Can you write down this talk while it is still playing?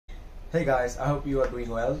Hey guys, I hope you are doing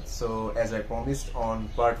well. So as I promised on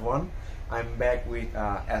part 1, I'm back with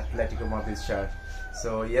Atletico Madrid shirt.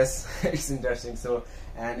 So yes, it's interesting. So,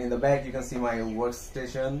 and in the back you can see my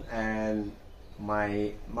workstation and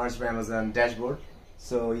my March by Amazon dashboard.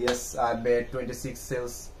 So yes, I made 26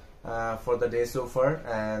 sales for the day so far,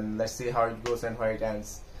 and let's see how it goes and how it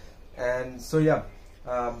ends. And so yeah,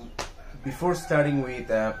 um, before starting with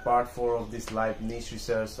part 4 of this live niche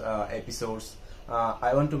research episodes,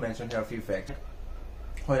 I want to mention here a few facts.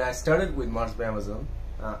 When I started with Mars by Amazon,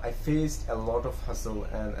 I faced a lot of hustle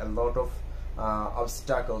and a lot of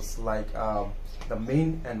obstacles. Like the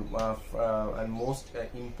main and most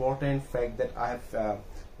important fact that I have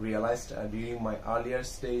realized during my earlier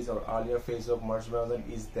stage or earlier phase of Mars by Amazon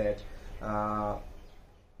is that uh,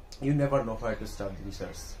 you never know where to start the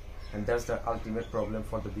research, and that's the ultimate problem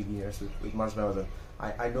for the beginners with Mars by Amazon.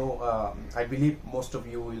 I know, I believe most of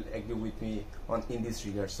you will agree with me on in this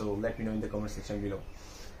regard, so let me know in the comment section below.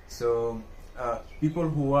 So people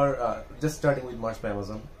who are just starting with Mars by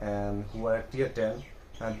Amazon and who are tier 10,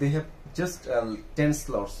 they have just 10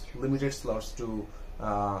 slots, limited slots to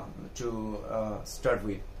start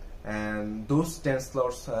with, and those 10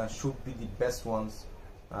 slots should be the best ones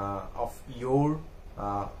of your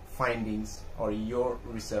findings or your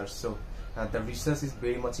research. So the research is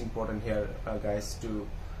very much important here, guys, to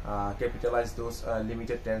capitalize those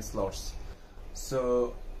limited 10 slots.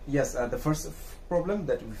 So yes, the first problem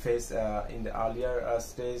that we face in the earlier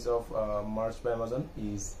stage of March by Amazon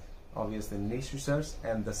is obviously niche research,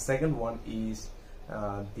 and the second one is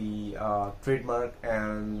the trademark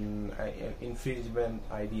and infringement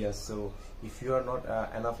ideas. So if you are not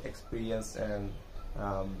enough experienced and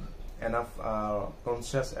enough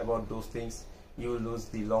conscious about those things, you lose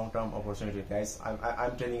the long-term opportunity, guys.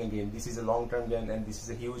 I'm telling again, this is a long-term gain and this is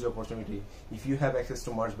a huge opportunity. If you have access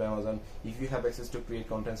to March by Amazon, if you have access to create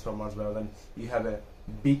contents from March by Amazon, you have a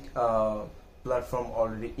big platform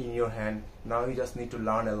already in your hand. Now you just need to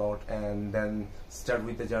learn a lot and then start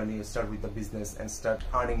with the journey, start with the business, and start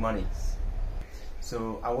earning money.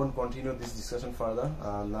 So I won't continue this discussion further.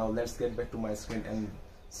 Now let's get back to my screen and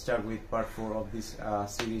start with part 4 of this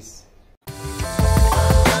series.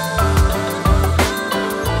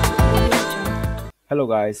 Hello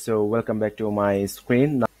guys, so welcome back to my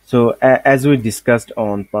screen. So as we discussed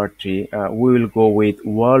on part 3, we will go with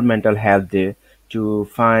World Mental Health Day to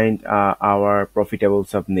find our profitable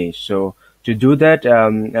sub niche. So to do that,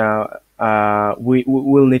 we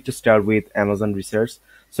will need to start with Amazon research.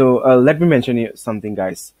 So let me mention you something,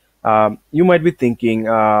 guys. You might be thinking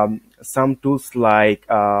some tools like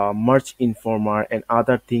Merch Informer and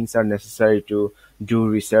other things are necessary to do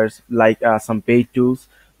research, like some paid tools,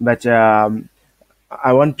 but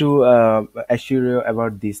I want to assure you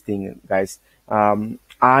about this thing, guys.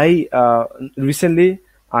 I recently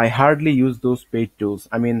I hardly use those paid tools.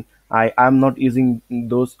 I mean, I am not using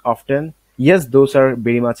those often. Yes, those are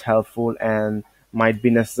very much helpful and might be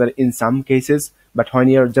necessary in some cases. But when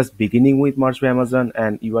you're just beginning with March by Amazon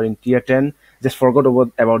and you are in tier 10, just forget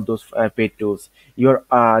about those paid tools. You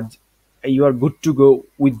are good to go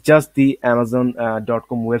with just the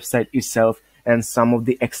Amazon.com website itself and some of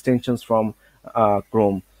the extensions from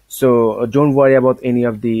Chrome. So don't worry about any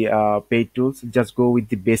of the paid tools. Just go with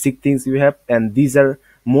the basic things you have, and these are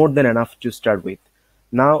more than enough to start with.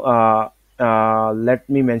 Now, let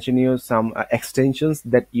me mention you some extensions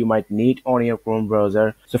that you might need on your Chrome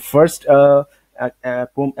browser. So first, Chrome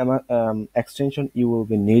extension you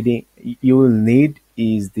will need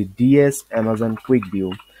is the DS Amazon Quick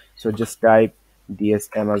View. So just type DS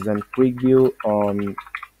Amazon Quick View on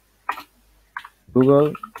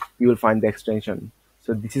Google, you will find the extension.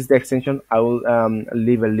 So this is the extension. I will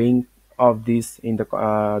leave a link of this in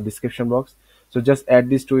the description box. So just add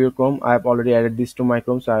this to your Chrome. I have already added this to my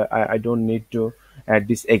Chrome, so I don't need to add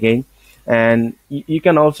this again. And you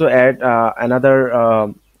can also add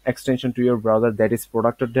another extension to your browser, that is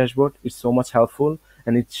Product Dashboard. It's so much helpful,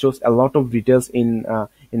 and it shows a lot of details in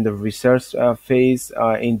the research phase,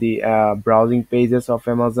 in the browsing pages of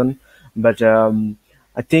Amazon. But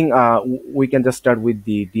I think we can just start with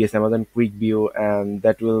the DS Amazon Quick View, and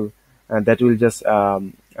that will just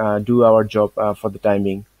do our job for the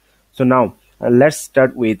timing. So now let's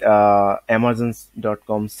start with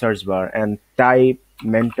Amazon.com search bar and type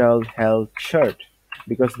mental health shirt,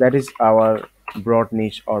 because that is our broad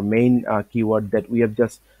niche or main keyword that we have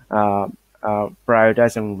just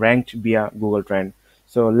prioritized and ranked via Google Trend.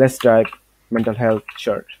 So let's type mental health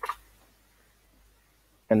shirt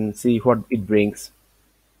and see what it brings.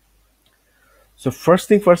 So first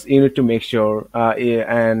thing first, you need to make sure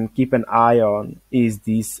and keep an eye on is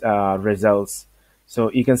these results. So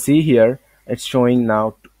you can see here it's showing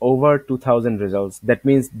now over 2000 results. That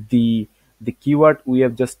means the keyword we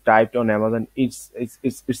have just typed on Amazon, it's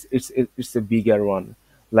a bigger one.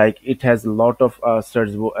 Like it has a lot of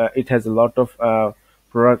it has a lot of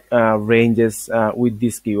product ranges with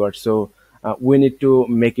this keyword. So we need to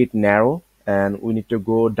make it narrow, and we need to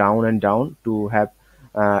go down and down to have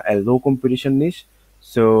a low competition niche.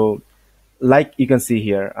 So like you can see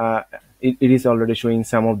here, it is already showing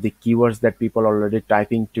some of the keywords that people are already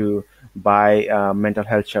typing to buy mental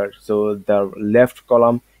health chart. So the left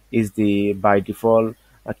column is the by default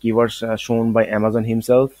keywords shown by Amazon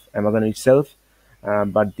itself.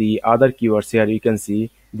 But the other keywords here, you can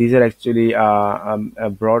see these are actually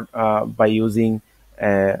brought by using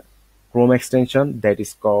a Chrome extension that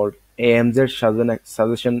is called AMZ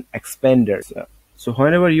Suggestion Expander. So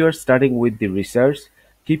whenever you are starting with the research,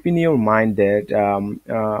 keep in your mind that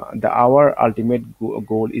our ultimate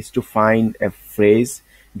goal is to find a phrase,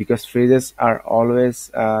 because phrases are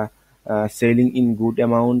always selling in good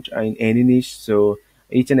amount in any niche. So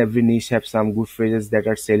each and every niche have some good phrases that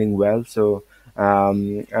are selling well. So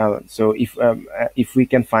if we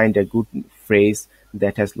can find a good phrase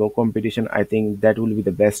that has low competition, I think that will be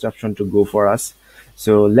the best option to go for us.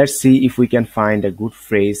 So let's see if we can find a good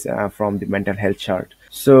phrase from the mental health chart.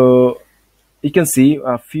 So you can see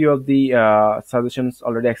a few of the suggestions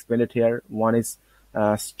already explained here. One is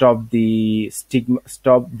stop the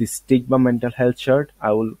stigma mental health chart.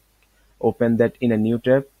 I will open that in a new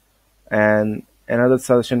tab. And another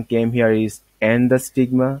suggestion came here is end the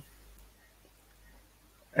stigma.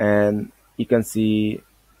 And you can see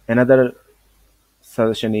another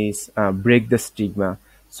suggestion is break the stigma.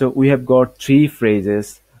 So we have got three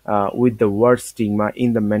phrases with the word stigma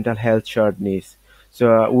in the mental health chart niche.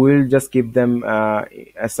 So we'll just keep them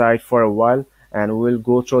aside for a while, and we'll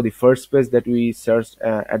go through the first page that we searched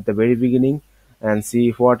at the very beginning and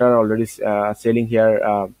see what are already selling here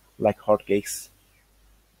like hotcakes.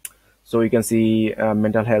 So you can see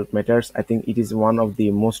mental health matters. I think it is one of the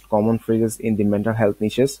most common phrases in the mental health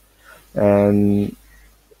niches. And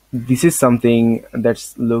this is something that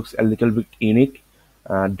looks a little bit unique.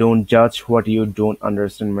 Don't judge what you don't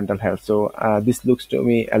understand mental health. So this looks to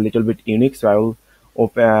me a little bit unique. So I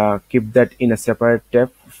will keep that in a separate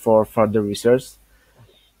tab for further research.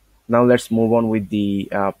 Now let's move on with the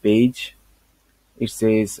page. It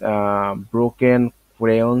says broken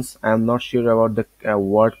crayons. I'm not sure about the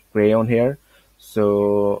word crayon here.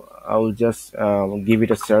 So I will just give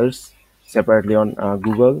it a search separately on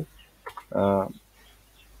Google.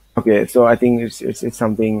 Okay, so I think it's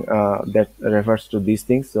something that refers to these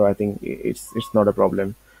things. So I think it's not a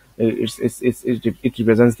problem. It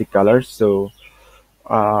represents the colors. So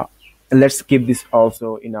uh, let's keep this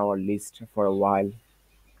also in our list for a while.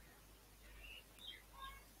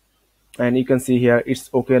 And you can see here it's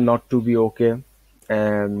okay not to be okay.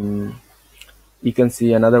 And you can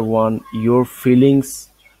see another one, your feelings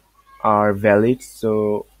are valid.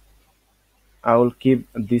 So I will keep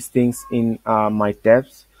these things in my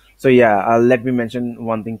tabs. So yeah, let me mention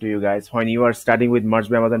one thing to you guys. When you are starting with Merge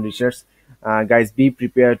by Amazon Research, guys, be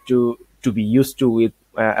prepared to be used to with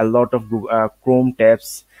a lot of Chrome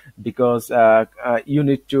tabs, because you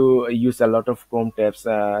need to use a lot of Chrome tabs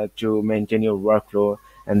to maintain your workflow.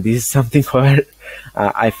 And this is something where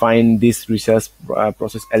I find this research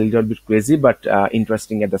process a little bit crazy, but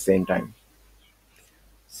interesting at the same time.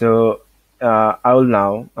 So I will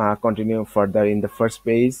now continue further in the first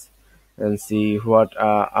page and see what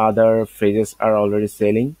other phrases are already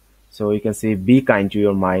selling. So you can see be kind to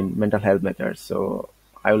your mind, mental health matters. So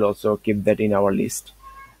I will also keep that in our list.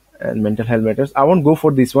 And mental health matters, I won't go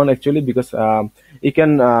for this one actually, because you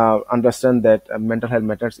can understand that mental health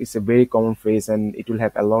matters is a very common phrase, and it will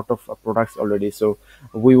have a lot of products already. So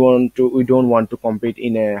we don't want to compete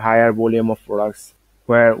in a higher volume of products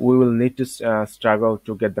where we will need to struggle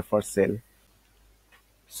to get the first sale.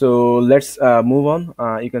 So let's move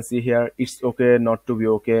on. You can see here it's okay not to be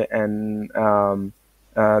okay. And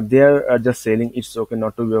they're just saying it's okay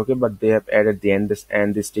not to be okay, but they have added the end this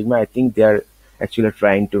and the stigma. I think they are actually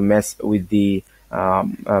trying to mess with the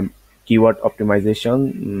keyword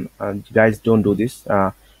optimization. Guys, don't do this.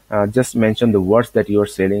 Just mention the words that you are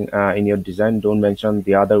selling in your design. Don't mention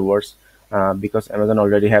the other words, because Amazon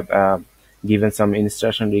already have given some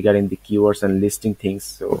instruction regarding the keywords and listing things.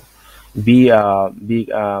 So be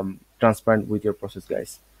transparent with your process,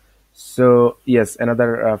 guys. So yes,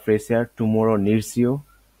 another phrase here, tomorrow needs you.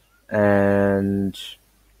 And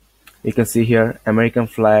you can see here American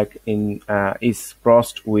flag in is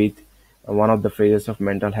crossed with one of the phrases of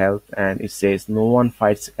mental health, and it says no one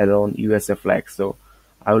fights alone, USA flag. So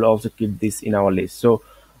I will also keep this in our list. So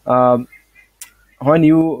when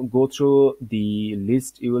you go through the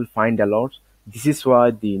list, you will find a lot. This is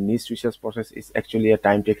why the niche research process is actually a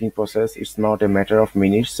time taking process. It's not a matter of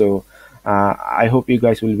minutes. So I hope you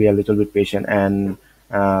guys will be a little bit patient and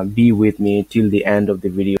be with me till the end of the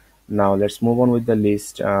video. Now let's move on with the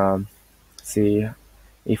list. See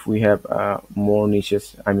if we have more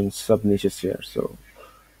niches, I mean sub niches here. So,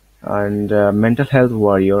 and mental health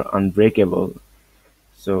warrior unbreakable.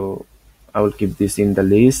 So I will keep this in the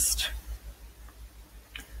list.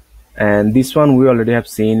 And this one we already have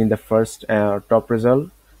seen in the first top result,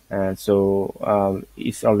 and so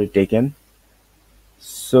it's already taken.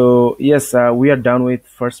 So yes, we are done with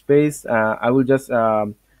first page. I will just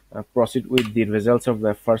proceed with the results of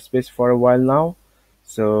the first page for a while now.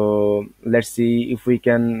 So let's see if we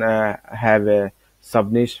can have a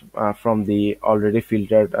sub niche from the already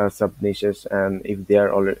filtered sub niches, and if they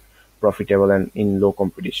are already profitable and in low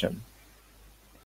competition.